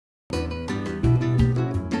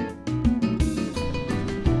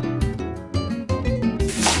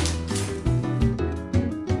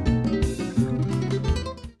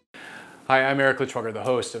Hi, I'm Eric Liittschwager, the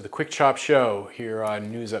host of the Quick Chop Show here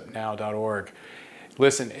on newsupnow.org.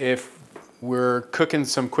 Listen, if we're cooking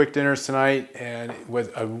some quick dinners tonight, and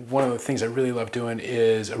one of the things I really love doing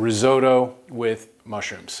is a risotto with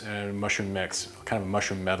mushrooms and a mushroom mix, kind of a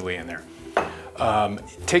mushroom medley in there.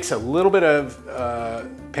 It takes a little bit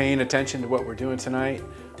of paying attention to what we're doing tonight,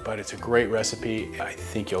 but it's a great recipe. I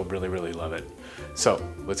think you'll really, really love it. So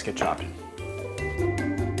let's get chopping.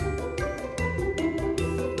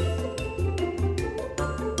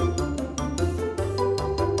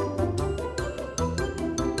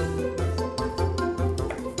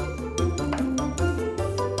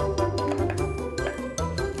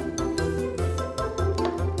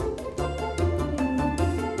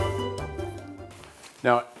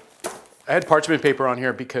 Now, I had parchment paper on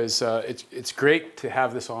here because it's great to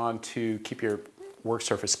have this on to keep your work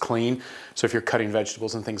surface clean. So if you're cutting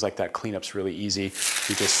vegetables and things like that, cleanup's really easy.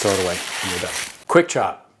 You just throw it away and you're done. Quick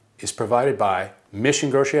Chop is provided by Mission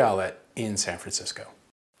Grocery Outlet in San Francisco.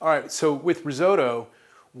 All right, so with risotto,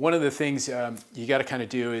 one of the things you got to kind of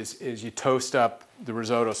do is you toast up the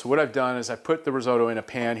risotto. So what I've done is I put the risotto in a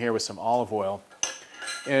pan here with some olive oil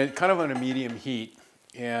and kind of on a medium heat.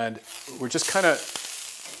 And we're just kind of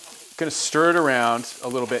going to stir it around a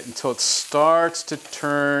little bit until it starts to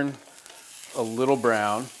turn a little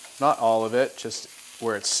brown. Not all of it, just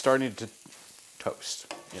where it's starting to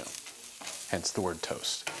toast, hence the word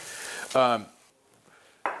toast. The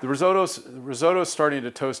risotto's starting to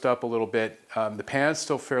toast up a little bit. The pan's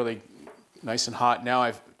still fairly nice and hot. Now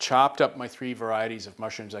I've chopped up my 3 varieties of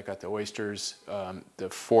mushrooms. I got the oysters, the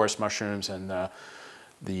forest mushrooms, and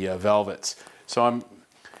the velvets.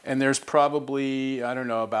 And there's probably, I don't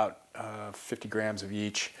know, about 50 grams of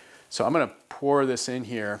each. So I'm going to pour this in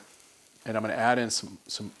here, and I'm going to add in some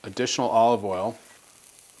additional olive oil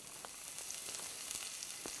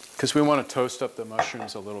because we want to toast up the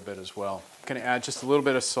mushrooms a little bit as well. I'm going to add just a little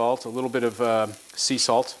bit of salt, a little bit of sea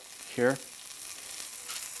salt here.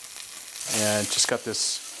 And just got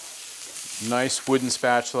this nice wooden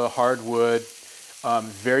spatula, hard wood,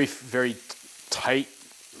 very, very tight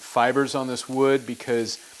fibers on this wood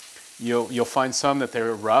because you'll find some that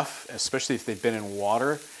they're rough, especially if they've been in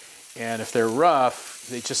water. And if they're rough,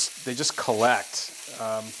 they just collect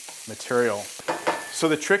material. So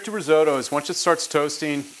the trick to risotto is once it starts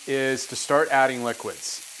toasting is to start adding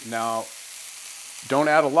liquids. Now, don't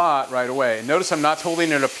add a lot right away. And notice I'm not holding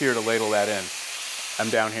it up here to ladle that in. I'm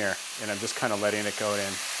down here, and I'm just kind of letting it go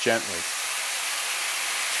in gently.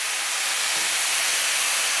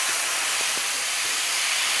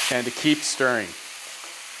 And to keep stirring.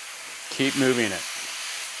 Keep moving it.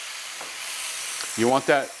 You want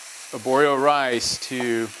that arborio rice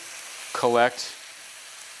to collect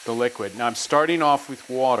the liquid. Now I'm starting off with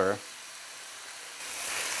water,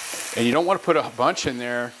 and you don't want to put a bunch in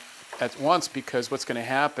there at once because what's going to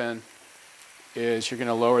happen is you're going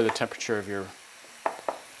to lower the temperature of your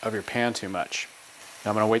pan too much.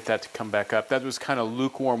 Now I'm going to wait that to come back up. That was kind of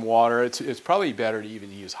lukewarm water. It's probably better to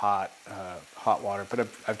even use hot water, but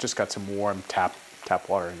I've just got some warm tap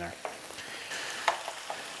water in there.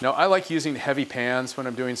 Now I like using heavy pans when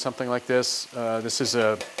I'm doing something like this. This is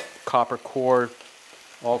a copper core,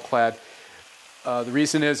 all clad. The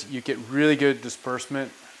reason is you get really good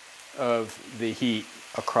disbursement of the heat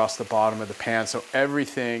across the bottom of the pan, so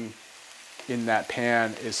everything in that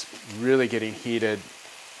pan is really getting heated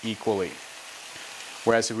equally.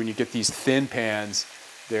 Whereas when you get these thin pans,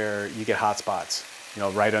 you get hot spots,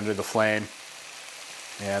 right under the flame.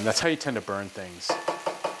 And that's how you tend to burn things.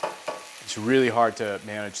 It's really hard to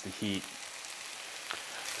manage the heat.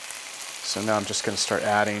 So now I'm just going to start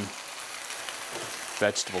adding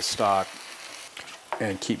vegetable stock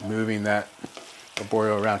and keep moving that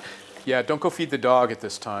arborio around. Yeah, don't go feed the dog at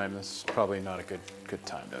this time. This is probably not a good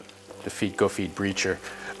time to go feed Breacher.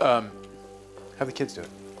 Have the kids do it.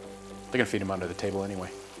 They're going to feed him under the table anyway.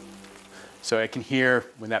 So I can hear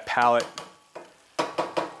when that palate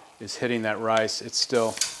is hitting that rice, it's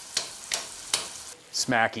still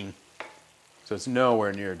smacking. So it's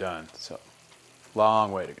nowhere near done. So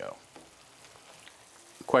long way to go.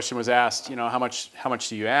 The question was asked, how much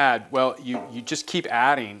do you add? Well, you just keep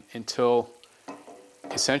adding until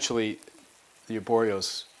essentially the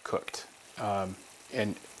arborio's cooked.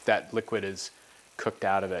 And that liquid is cooked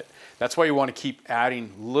out of it. That's why you want to keep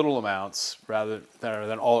adding little amounts rather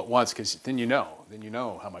than all at once, because then you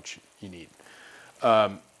know how much you need.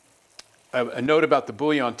 A note about the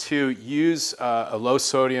bouillon too, use a low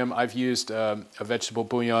sodium. I've used a vegetable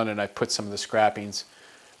bouillon, and I put some of the scrappings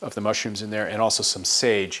of the mushrooms in there and also some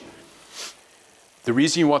sage. The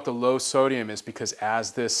reason you want the low sodium is because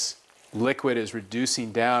as this liquid is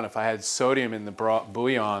reducing down. If I had sodium in the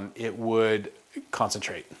bouillon, it would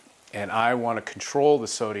concentrate. And I want to control the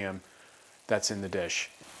sodium that's in the dish.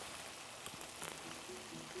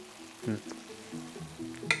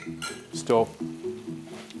 Still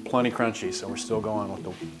plenty crunchy, so we're still going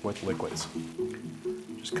with liquids.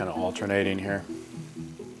 Just kind of alternating here.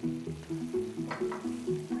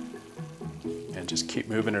 And just keep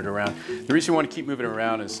moving it around. The reason you want to keep moving it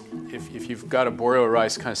around is if you've got Arborio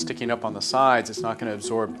rice kind of sticking up on the sides, it's not going to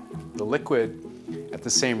absorb the liquid at the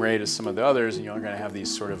same rate as some of the others, and you're going to have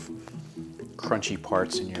these sort of crunchy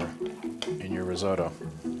parts in your risotto.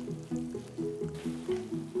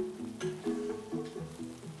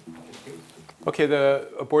 Okay, the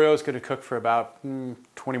Arborio is going to cook for about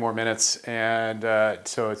 20 more minutes, and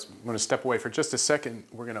so I'm going to step away for just a second.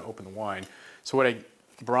 We're going to open the wine. So what I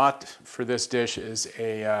brought for this dish is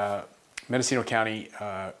a Mendocino County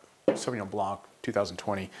Sauvignon Blanc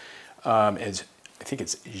 2020. I think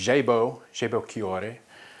it's Xabo Quiore,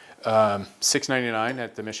 $6.99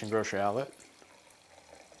 at the Mission Grocery Outlet.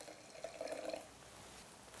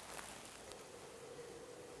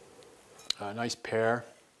 Nice pear.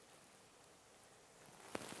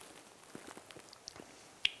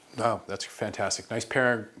 Oh, that's fantastic. Nice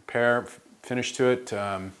pear finish to it.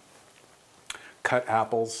 Cut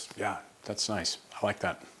apples. Yeah, that's nice. I like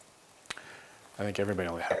that. I think everybody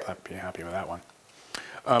will be happy with that one.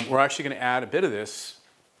 We're actually going to add a bit of this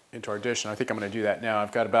into our dish, and I think I'm going to do that now.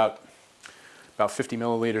 I've got about 50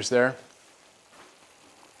 milliliters there.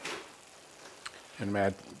 And I'm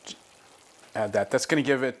going to add that. That's going to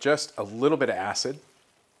give it just a little bit of acid,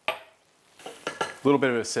 a little bit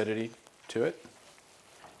of acidity to it.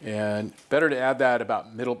 And better to add that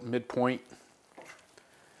about midpoint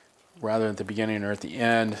rather than at the beginning or at the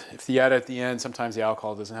end. If you add it at the end, sometimes the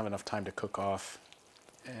alcohol doesn't have enough time to cook off,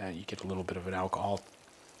 and you get a little bit of an alcohol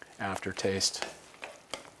aftertaste.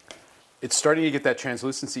 It's starting to get that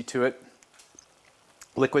translucency to it.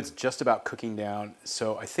 Liquid's just about cooking down,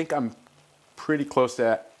 so I think I'm pretty close to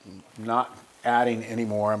that, not adding any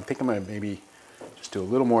more. I think I'm going to maybe just do a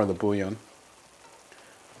little more of the bouillon.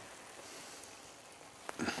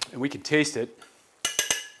 And we can taste it.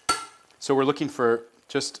 So we're looking for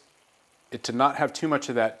just it to not have too much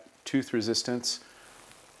of that tooth resistance.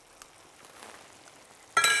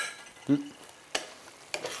 It's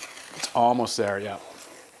almost there, yeah.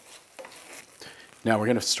 Now we're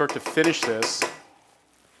going to start to finish this.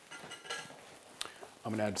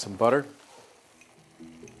 I'm going to add some butter.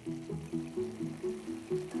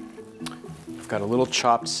 I've got a little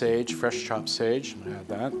chopped sage, fresh chopped sage. I'm going to add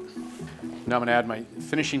that. Now I'm going to add my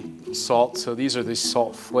finishing salt. So these are the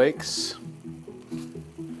salt flakes. I'm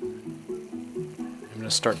going to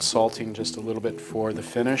start salting just a little bit for the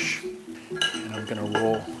finish. And I'm going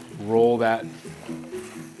to roll that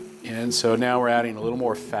in. So now we're adding a little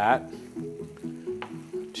more fat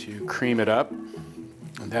to cream it up.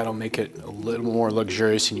 And that'll make it a little more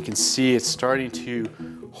luxurious. And you can see it's starting to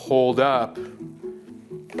hold up.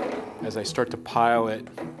 As I start to pile it,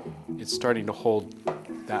 it's starting to hold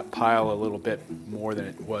that pile a little bit more than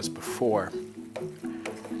it was before,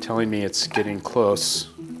 telling me it's getting close.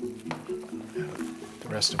 The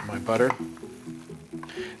rest of my butter.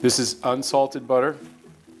 This is unsalted butter.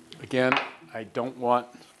 Again, I don't want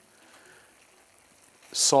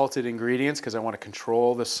salted ingredients because I want to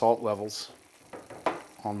control the salt levels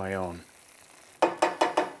on my own.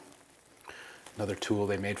 Another tool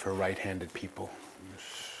they made for right-handed people.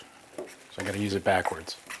 So I got to use it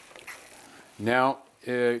backwards. Now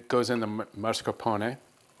it goes in the mascarpone.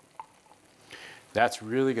 That's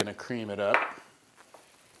really going to cream it up.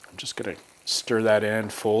 I'm just going to stir that in,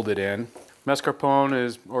 fold it in. Mascarpone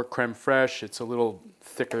is, or creme fraiche, it's a little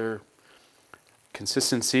thicker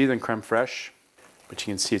consistency than creme fraiche, but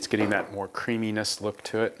you can see it's getting that more creaminess look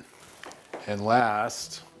to it. And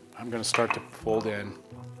last, I'm going to start to fold in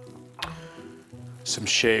some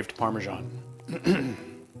shaved Parmesan.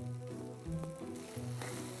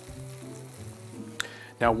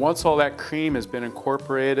 Now, once all that cream has been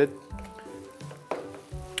incorporated,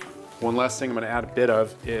 one last thing I'm going to add a bit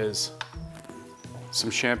of is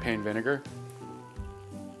some champagne vinegar.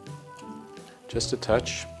 Just a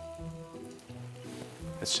touch.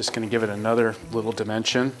 It's just going to give it another little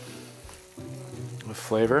dimension of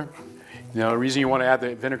flavor. Now, the reason you want to add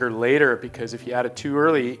the vinegar later, because if you add it too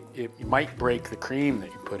early, it might break the cream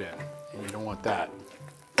that you put in, and you don't want that.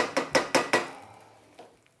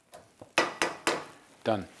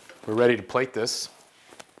 Done. We're ready to plate this.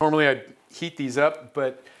 Normally I'd heat these up,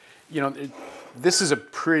 but you know, this is a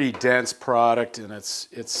pretty dense product, and it's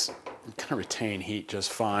going to retain heat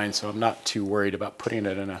just fine, so I'm not too worried about putting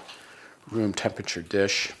it in a room temperature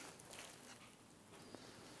dish.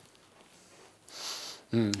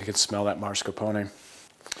 You can smell that mascarpone.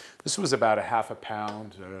 This was about a half a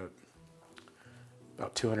pound,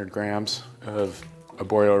 about 200 grams of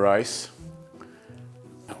Arborio rice.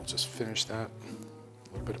 I'll just finish that.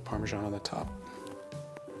 A little bit of Parmesan on the top.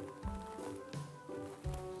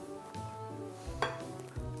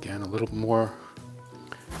 Again, a little more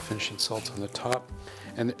finishing salt on the top.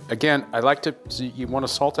 And again, I like to, so you want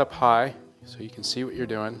to salt up high so you can see what you're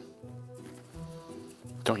doing.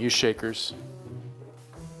 Don't use shakers.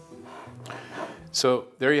 So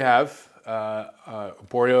there you have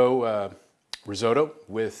Arborio risotto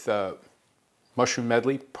with mushroom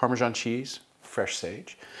medley, Parmesan cheese, fresh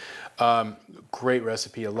sage. Great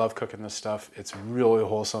recipe. I love cooking this stuff. It's really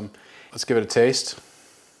wholesome. Let's give it a taste.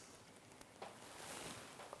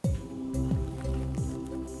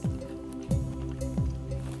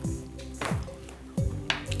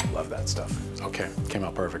 Love that stuff. Okay, came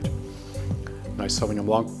out perfect. Nice Sauvignon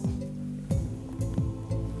Blanc.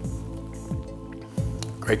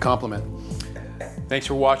 Great compliment. Thanks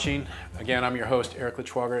for watching. Again, I'm your host, Eric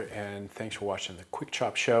Liittschwager, and thanks for watching the Quick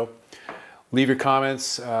Chop Show. Leave your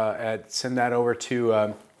comments, send that over to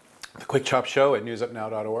the Quick Chop Show at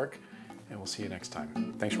newsupnow.org, and we'll see you next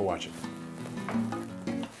time. Thanks for watching.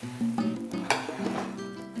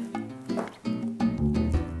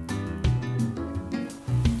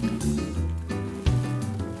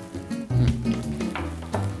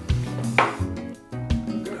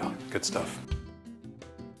 Good stuff.